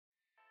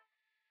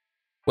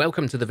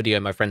Welcome to the video,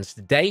 my friends.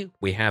 Today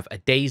we have a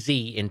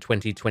DayZ in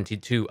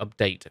 2022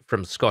 update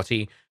from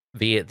Scotty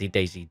via the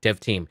DayZ dev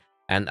team.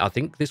 And I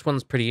think this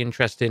one's pretty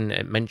interesting.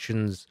 It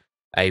mentions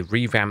a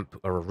revamp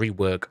or a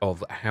rework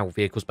of how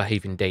vehicles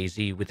behave in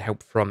DayZ with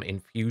help from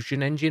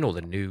Infusion Engine, or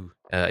the new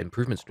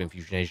improvements to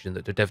Infusion Engine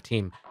that the dev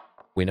team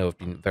we know have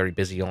been very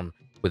busy on,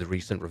 with a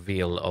recent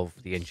reveal of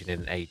the engine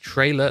in a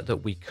trailer that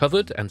we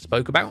covered and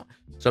spoke about.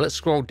 So let's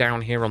scroll down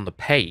here on the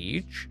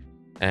page.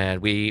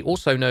 And we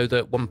also know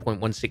that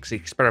 1.16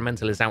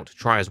 Experimental is out to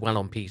try as well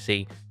on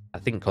PC, I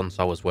think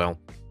console as well.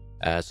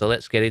 So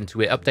let's get into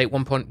it. Update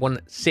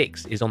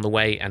 1.16 is on the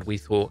way, and we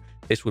thought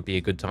this would be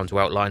a good time to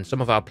outline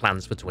some of our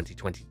plans for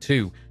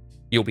 2022.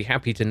 You'll be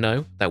happy to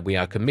know that we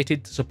are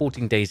committed to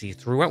supporting DayZ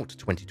throughout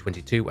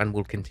 2022 and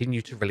will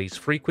continue to release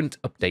frequent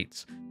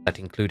updates that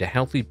include a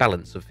healthy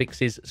balance of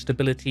fixes,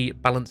 stability,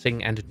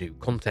 balancing, and new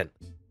content.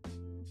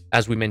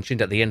 As we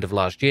mentioned at the end of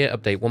last year,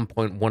 update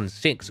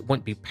 1.16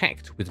 won't be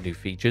packed with new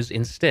features.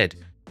 Instead,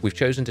 we've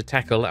chosen to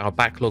tackle our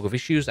backlog of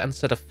issues and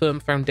set a firm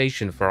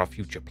foundation for our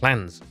future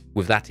plans.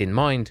 With that in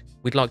mind,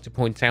 we'd like to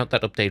point out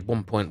that update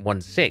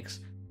 1.16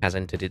 has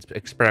entered its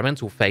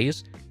experimental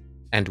phase,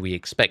 and we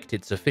expect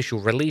its official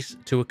release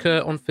to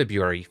occur on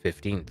February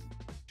 15th.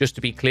 Just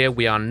to be clear,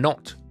 we are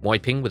not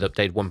wiping with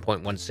update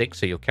 1.16,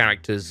 so your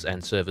characters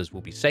and servers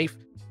will be safe.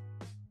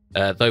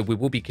 Though we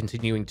will be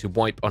continuing to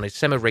wipe on a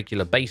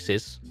semi-regular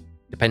basis,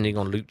 depending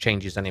on loot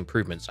changes and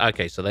improvements.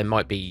 Okay, so there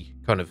might be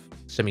kind of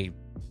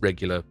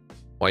semi-regular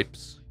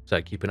wipes,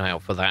 so keep an eye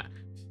out for that.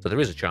 So there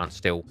is a chance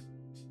still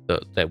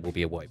that there will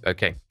be a wipe.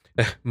 Okay,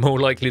 more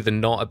likely than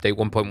not, update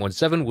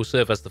 1.17 will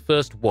serve as the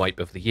first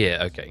wipe of the year.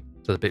 Okay,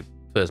 so the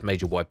first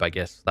major wipe, I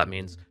guess that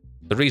means.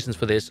 The reasons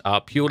for this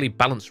are purely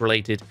balance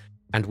related,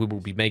 and we will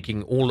be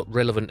making all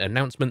relevant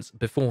announcements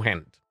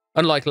beforehand.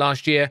 Unlike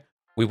last year,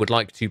 we would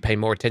like to pay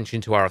more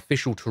attention to our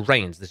official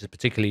terrains. This is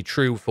particularly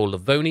true for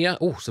Livonia.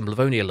 Oh, some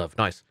Livonia love,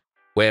 nice.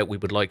 Where we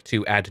would like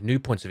to add new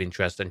points of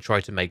interest and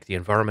try to make the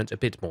environment a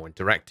bit more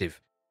interactive.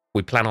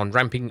 We plan on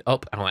ramping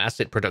up our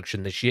asset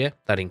production this year.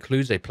 That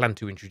includes a plan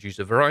to introduce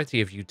a variety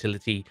of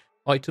utility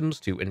items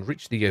to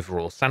enrich the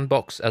overall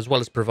sandbox, as well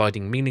as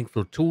providing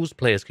meaningful tools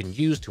players can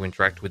use to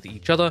interact with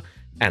each other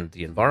and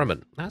the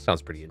environment. That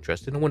sounds pretty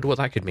interesting. I wonder what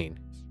that could mean.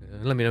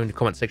 Let me know in the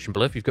comment section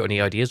below if you've got any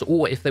ideas,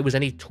 or if there was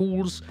any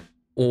tools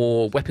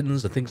or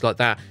weapons and things like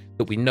that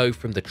that we know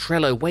from the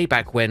Trello way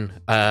back when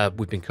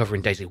we've been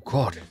covering DayZ. Oh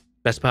God,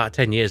 best part of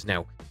 10 years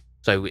now.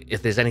 So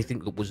if there's anything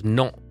that was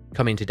not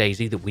coming to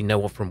DayZ that we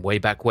know of from way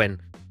back when,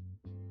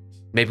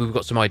 maybe we've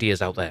got some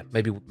ideas out there.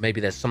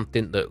 Maybe there's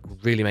something that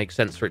really makes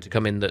sense for it to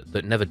come in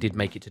that never did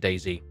make it to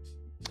DayZ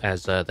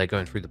as they're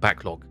going through the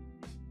backlog.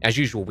 As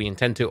usual, we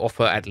intend to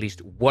offer at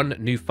least one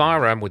new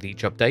firearm with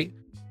each update.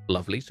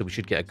 Lovely, so we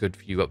should get a good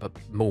few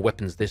more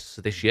weapons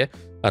this year.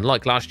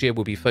 Unlike last year,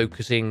 we'll be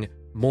focusing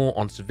more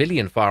on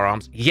civilian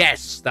firearms.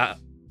 Yes,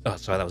 oh,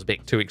 sorry, that was a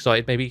bit too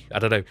excited, maybe. I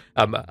don't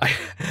know.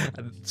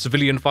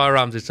 Civilian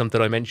firearms is something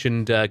I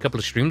mentioned a couple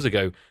of streams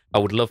ago. I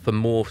would love for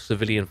more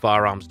civilian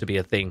firearms to be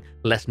a thing.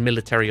 Less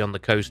military on the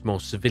coast, more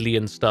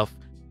civilian stuff.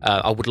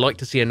 I would like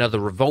to see another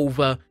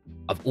revolver.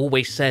 I've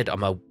always said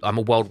I'm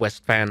a Wild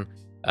West fan.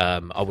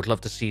 I would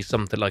love to see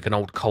something like an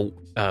old Colt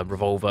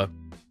revolver.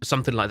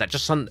 Something like that.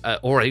 Just some,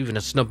 or even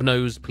a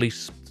snub-nose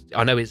police.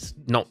 I know it's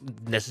not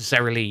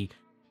necessarily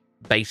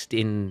based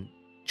in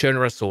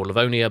Chernarus or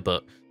Livonia,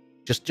 but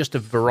just a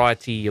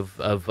variety of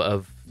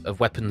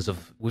weapons.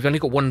 We've only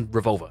got one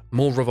revolver.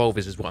 More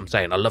revolvers is what I'm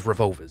saying. I love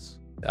revolvers.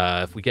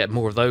 If we get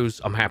more of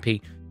those, I'm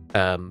happy.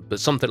 But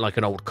something like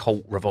an old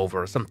Colt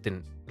revolver or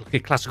something like a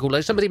classical.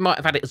 Like somebody might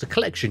have had it as a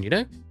collection, you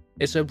know?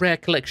 It's a rare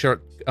collection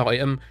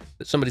item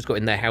that somebody's got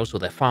in their house or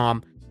their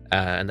farm,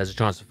 and there's a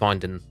chance of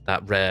finding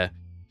that rare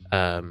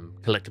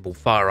collectible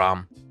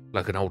firearm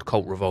like an old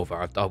Colt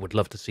revolver. I would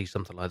love to see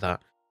something like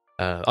that.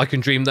 I can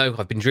dream though.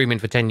 I've been dreaming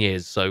for 10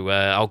 years, so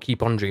I'll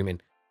keep on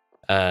dreaming.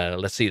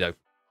 Let's see though.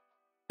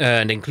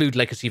 And include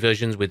legacy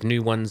versions with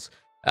new ones.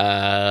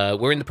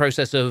 We're in the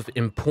process of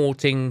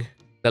importing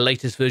the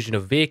latest version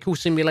of vehicle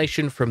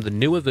simulation from the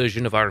newer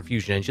version of our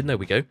Infusion Engine. There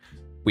we go.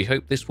 We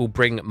hope this will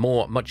bring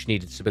more much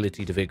needed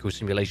stability to vehicle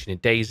simulation in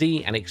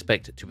DayZ, and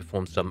expect to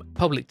perform some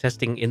public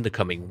testing in the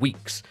coming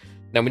weeks.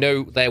 Now, we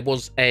know there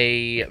was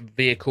a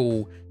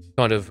vehicle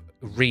kind of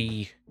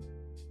redo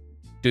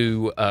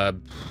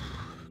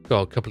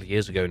a couple of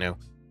years ago now,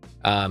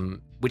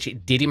 which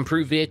it did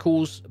improve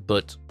vehicles,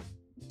 but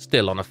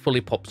still on a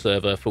fully pop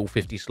server, full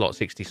 50 slot,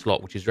 60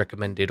 slot, which is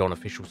recommended on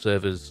official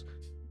servers.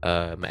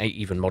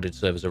 Even modded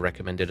servers are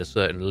recommended a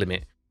certain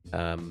limit,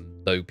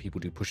 though people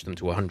do push them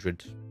to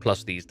 100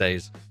 plus these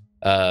days.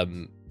 For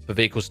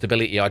vehicle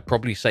stability, I'd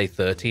probably say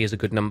 30 is a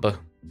good number,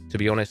 to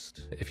be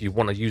honest, if you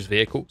want to use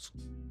vehicles.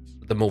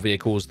 The more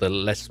vehicles, the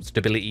less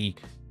stability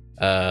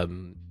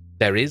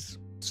there is.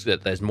 So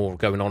there's more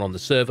going on the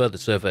server. The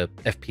server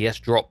FPS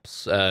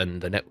drops,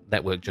 and the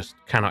network just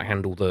cannot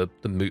handle all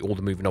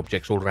the moving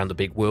objects all around the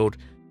big world.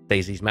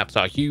 DayZ's maps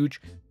are huge,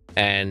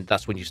 and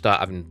that's when you start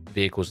having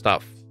vehicles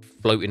start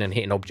floating and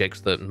hitting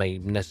objects that may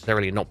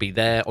necessarily not be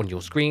there on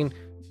your screen.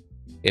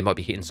 It might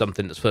be hitting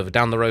something that's further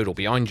down the road or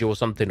behind you or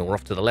something, or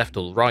off to the left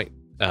or the right.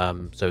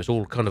 So it's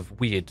all kind of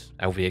weird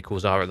how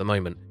vehicles are at the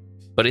moment.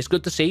 But it's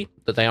good to see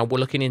that they are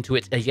looking into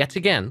it yet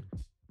again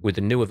with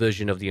the newer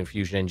version of the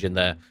Infusion engine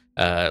there.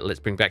 Let's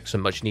bring back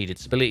some much needed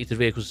stability to the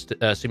vehicle's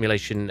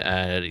simulation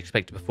and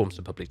expect to perform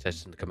some public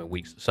tests in the coming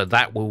weeks. So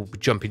that will be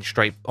jumping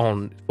straight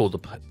on for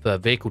the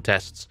vehicle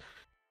tests.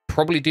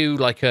 Probably do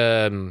like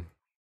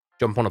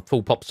jump on a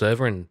full pop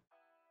server, and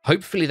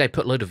hopefully they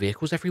put a load of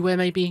vehicles everywhere,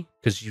 maybe,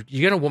 because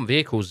you're going to want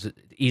vehicles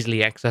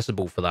easily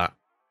accessible for that.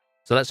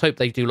 So let's hope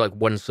they do like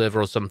one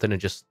server or something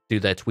and just do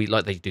their tweet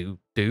like they do.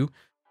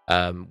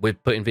 We're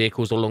putting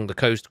vehicles along the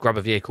coast. Grab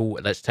a vehicle.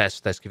 Let's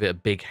test. Let's give it a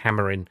big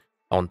hammering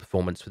on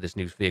performance for this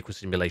new vehicle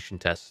simulation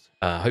test.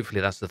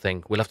 Hopefully that's the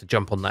thing. We'll have to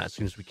jump on that as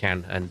soon as we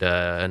can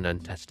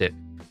and test it.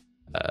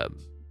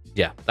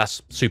 Yeah,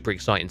 that's super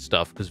exciting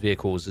stuff because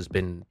vehicles has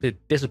been a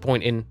bit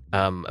disappointing.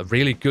 A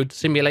really good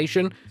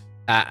simulation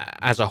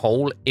as a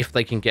whole, if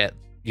they can get,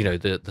 you know,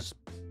 the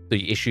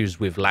issues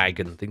with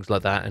lag and things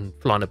like that and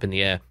flying up in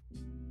the air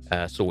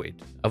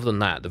sorted. Other than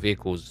that, the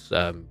vehicles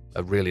are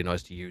really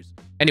nice to use.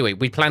 Anyway,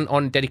 we plan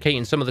on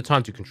dedicating some of the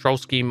time to control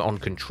scheme on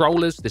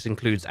controllers. This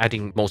includes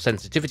adding more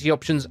sensitivity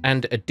options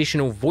and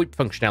additional VoIP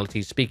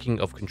functionalities. Speaking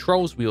of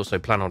controls, we also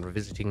plan on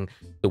revisiting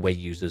the way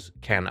users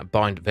can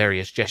bind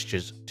various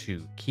gestures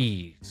to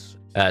keys.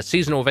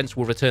 Seasonal events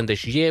will return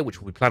this year,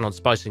 which we plan on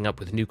spicing up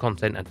with new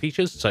content and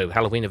features. So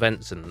Halloween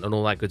events and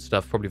all that good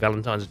stuff. Probably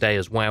Valentine's Day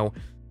as well.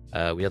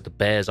 We had the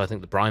Bears. I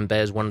think the Brian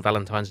Bears won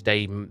Valentine's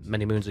Day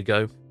many moons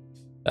ago,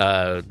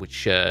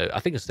 which I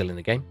think is still in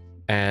the game.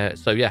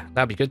 So yeah,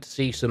 that'd be good to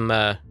see some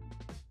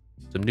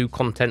new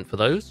content for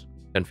those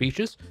and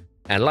features.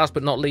 And last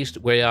but not least,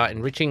 we are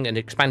enriching and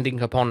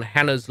expanding upon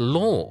Hannah's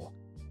Law.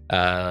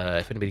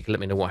 If anybody can let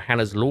me know what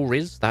Hannah's Law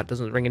is, that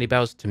doesn't ring any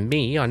bells to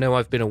me. I know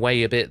I've been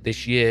away a bit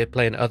this year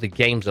playing other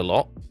games a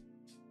lot,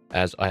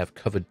 as I have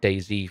covered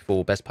DayZ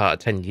for best part of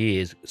 10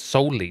 years,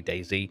 solely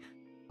DayZ.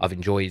 I've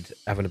enjoyed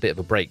having a bit of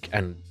a break,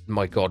 and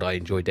my God, I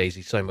enjoy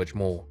DayZ so much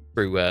more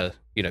through,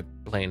 you know,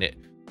 playing it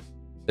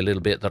a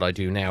little bit that I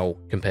do now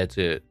compared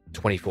to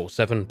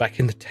 24/7 back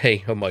in the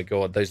day. Oh my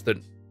God, those that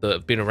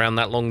have been around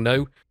that long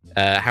know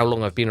how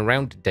long I've been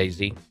around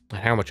DayZ and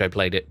how much I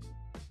played it.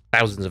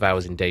 Thousands of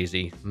hours in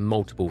DayZ,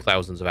 multiple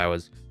thousands of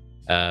hours.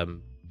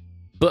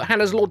 But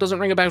Hannah's Law doesn't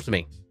ring a bell to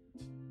me.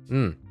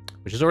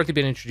 Which has already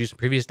been introduced in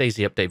previous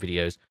DayZ update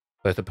videos.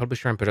 Both the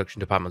publisher and production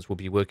departments will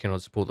be working on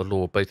support the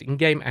law, both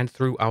in-game and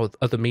through our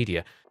other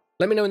media.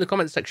 Let me know in the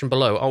comments section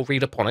below. I'll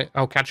read up on it.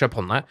 I'll catch up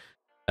on that.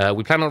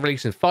 We plan on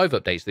releasing 5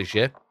 updates this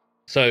year.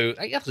 So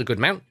that's a good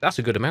amount. That's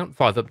a good amount.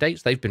 5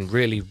 updates. They've been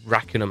really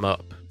racking them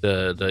up,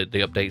 the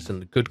updates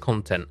and the good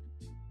content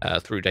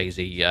through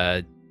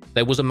DayZ.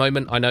 There was a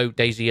moment, I know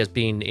DayZ has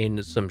been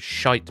in some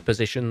shite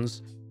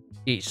positions.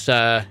 It's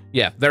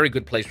yeah, very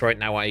good place right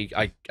now.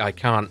 I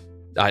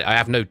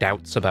have no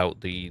doubts about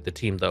the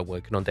team that are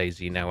working on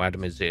DayZ now.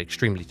 Adam is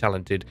extremely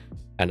talented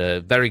and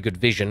a very good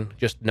vision.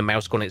 Just in the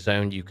mouse on its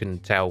own, you can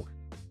tell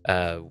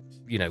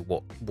you know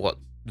what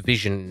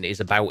vision is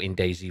about in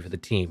DayZ for the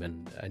team,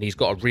 and he's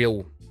got a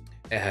real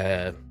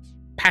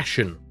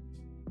passion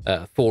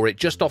for it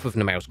just off of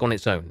the mouse on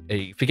its own.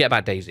 Forget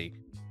about DayZ.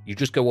 You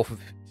just go off of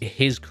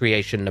his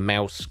creation, the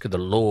mouse, the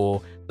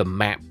lore, the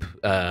map,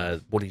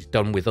 what he's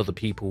done with other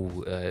people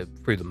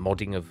through the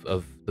modding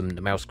of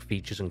the mouse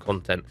features and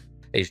content.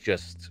 It's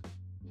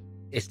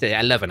the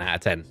 11 out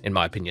of 10 in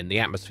my opinion. The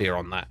atmosphere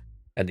on that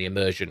and the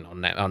immersion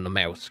on the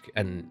mouse,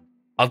 and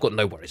I've got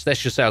no worries.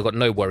 Let's just say I've got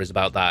no worries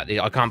about that.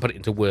 I can't put it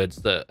into words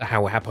that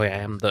how happy I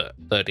am that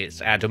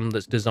it's Adam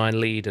that's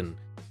design lead. And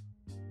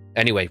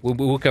anyway,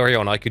 we'll carry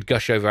on. I could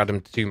gush over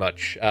Adam too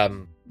much.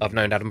 I've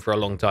known Adam for a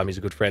long time. He's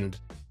a good friend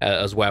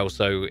as well.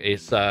 So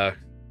it's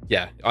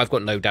yeah, I've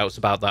got no doubts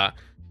about that.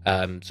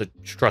 So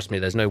trust me,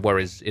 there's no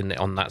worries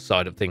on that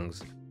side of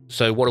things.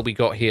 So what have we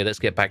got here? Let's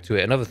get back to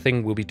it. Another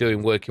thing we'll be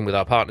doing, working with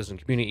our partners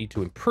and community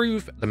to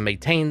improve and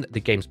maintain the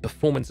game's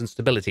performance and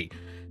stability.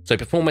 So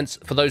performance,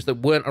 for those that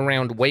weren't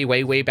around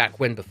way back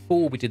when,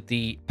 before we did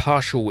the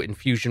partial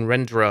infusion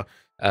renderer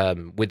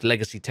with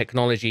legacy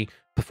technology,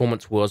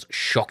 performance was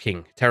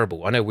shocking,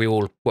 terrible. I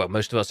know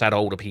most of us had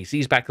older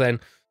PCs back then,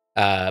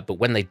 but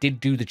when they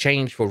did do the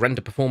change for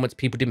render performance,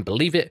 people didn't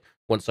believe it.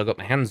 Once I got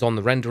my hands on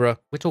the renderer,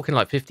 we're talking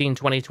like 15,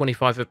 20,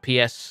 25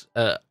 FPS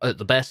at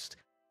the best.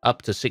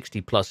 Up to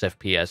 60 plus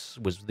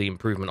FPS was the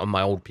improvement on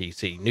my old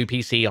PC. New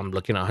PC, I'm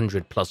looking at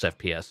 100 plus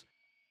FPS.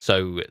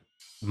 So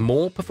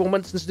more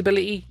performance and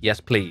stability?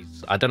 Yes,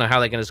 please. I don't know how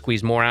they're going to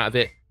squeeze more out of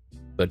it,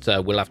 but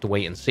we'll have to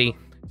wait and see.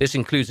 This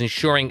includes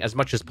ensuring as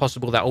much as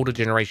possible that older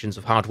generations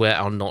of hardware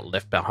are not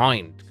left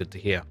behind. Good to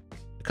hear.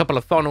 A couple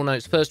of final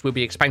notes first. We'll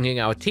be expanding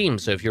our team,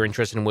 so if you're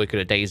interested in working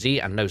at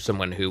DayZ and know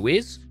someone who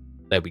is,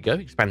 there we go,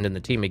 expanding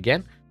the team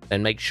again,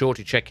 then make sure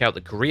to check out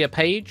the career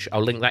page.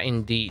 I'll link that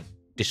in the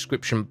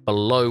description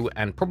below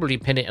and probably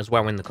pin it as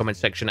well in the comment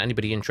section.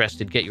 Anybody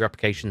interested, get your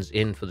applications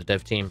in for the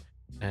dev team.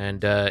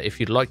 And if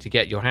you'd like to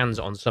get your hands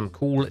on some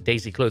cool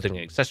DayZ clothing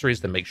and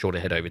accessories, then make sure to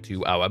head over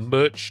to our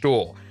merch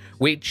store,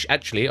 which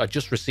actually I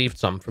just received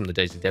some from the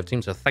DayZ dev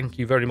team. So thank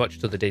you very much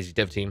to the DayZ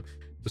dev team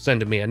for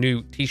sending me a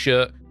new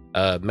t-shirt,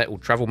 metal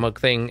travel mug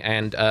thing,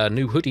 and a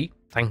new hoodie.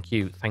 Thank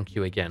you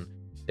again,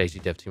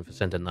 DayZ dev team, for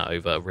sending that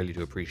over. I really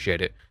do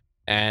appreciate it.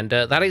 And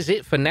that is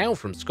it for now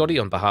from Scotty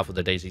on behalf of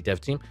the DayZ dev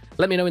team.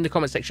 Let me know in the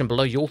comment section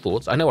below your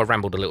thoughts. I know I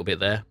rambled a little bit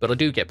there, but I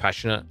do get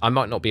passionate. I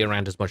might not be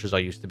around as much as I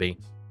used to be.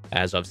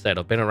 As I've said,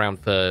 I've been around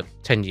for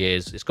 10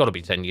 years. It's got to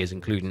be 10 years,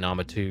 including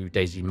Arma 2,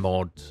 DayZ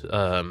mod.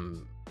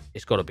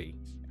 It's got to be,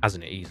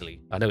 hasn't it,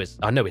 easily? I know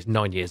it's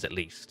 9 years at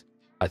least,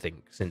 I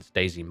think, since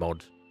DayZ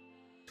mod.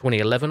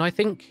 2011, I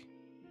think,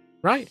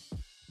 right?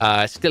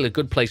 Still a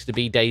good place to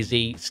be,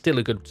 DayZ. Still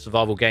a good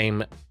survival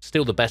game.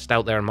 Still the best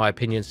out there, in my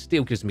opinion.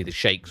 Still gives me the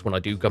shakes when I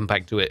do come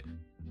back to it.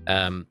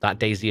 That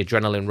DayZ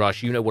adrenaline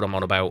rush, you know what I'm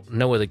on about.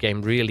 No other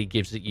game really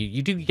gives it you.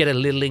 You do get a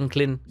little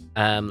inkling.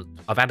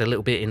 I've had a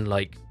little bit in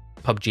like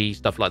PUBG,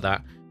 stuff like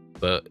that,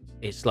 but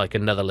it's like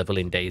another level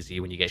in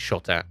DayZ when you get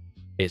shot at.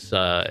 It's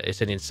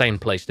an insane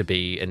place to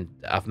be, and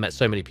I've met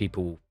so many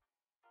people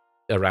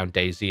around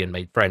DayZ and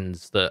made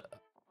friends that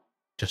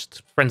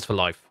just friends for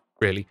life,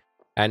 really.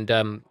 And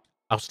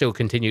I'll still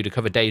continue to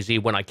cover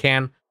DayZ when I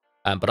can,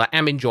 but I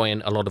am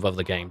enjoying a lot of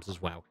other games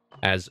as well,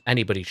 as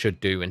anybody should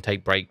do, and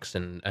take breaks,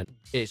 and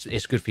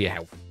it's good for your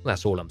health.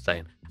 That's all I'm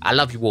saying. I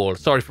love you all.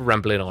 Sorry for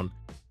rambling on.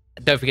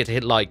 Don't forget to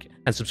hit like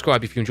and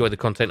subscribe if you enjoy the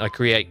content I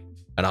create,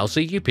 and I'll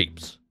see you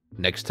peeps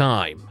next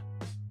time.